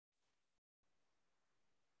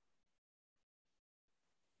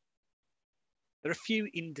There are few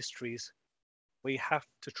industries where you have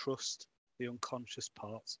to trust the unconscious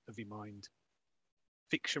parts of your mind.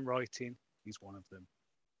 Fiction writing is one of them.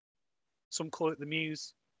 Some call it the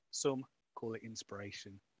muse, some call it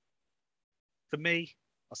inspiration. For me,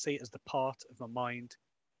 I see it as the part of my mind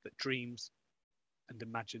that dreams and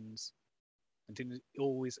imagines and is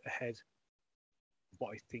always ahead of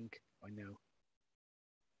what I think I know.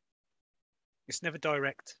 It's never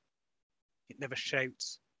direct, it never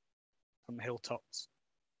shouts from the hilltops.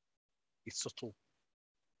 It's subtle,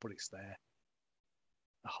 but it's there.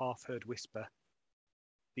 A half heard whisper,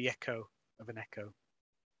 the echo of an echo,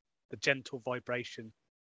 the gentle vibration,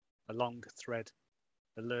 a long thread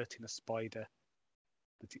alerting a spider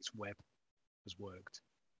that its web has worked.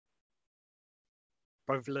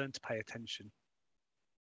 But I've learned to pay attention.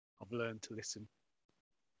 I've learned to listen.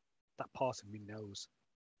 That part of me knows.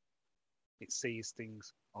 It sees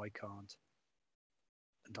things I can't.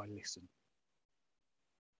 And I listen.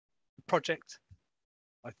 The project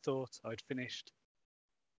I thought I'd finished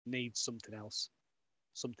needs something else,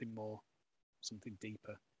 something more, something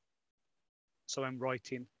deeper. So I'm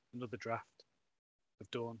writing another draft of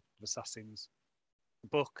Dawn of Assassins, a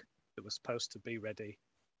book that was supposed to be ready,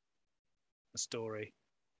 a story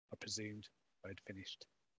I presumed I had finished.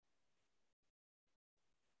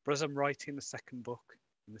 But as I'm writing the second book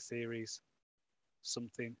in the series,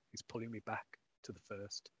 something is pulling me back to the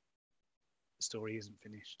first. The story isn't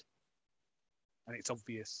finished. And it's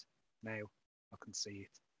obvious now. I can see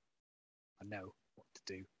it. I know what to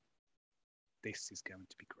do. This is going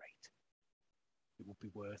to be great. It will be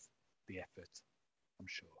worth the effort, I'm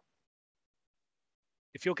sure.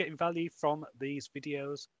 If you're getting value from these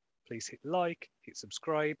videos, please hit like, hit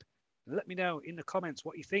subscribe, and let me know in the comments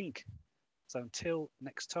what you think. So until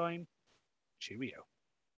next time, cheerio.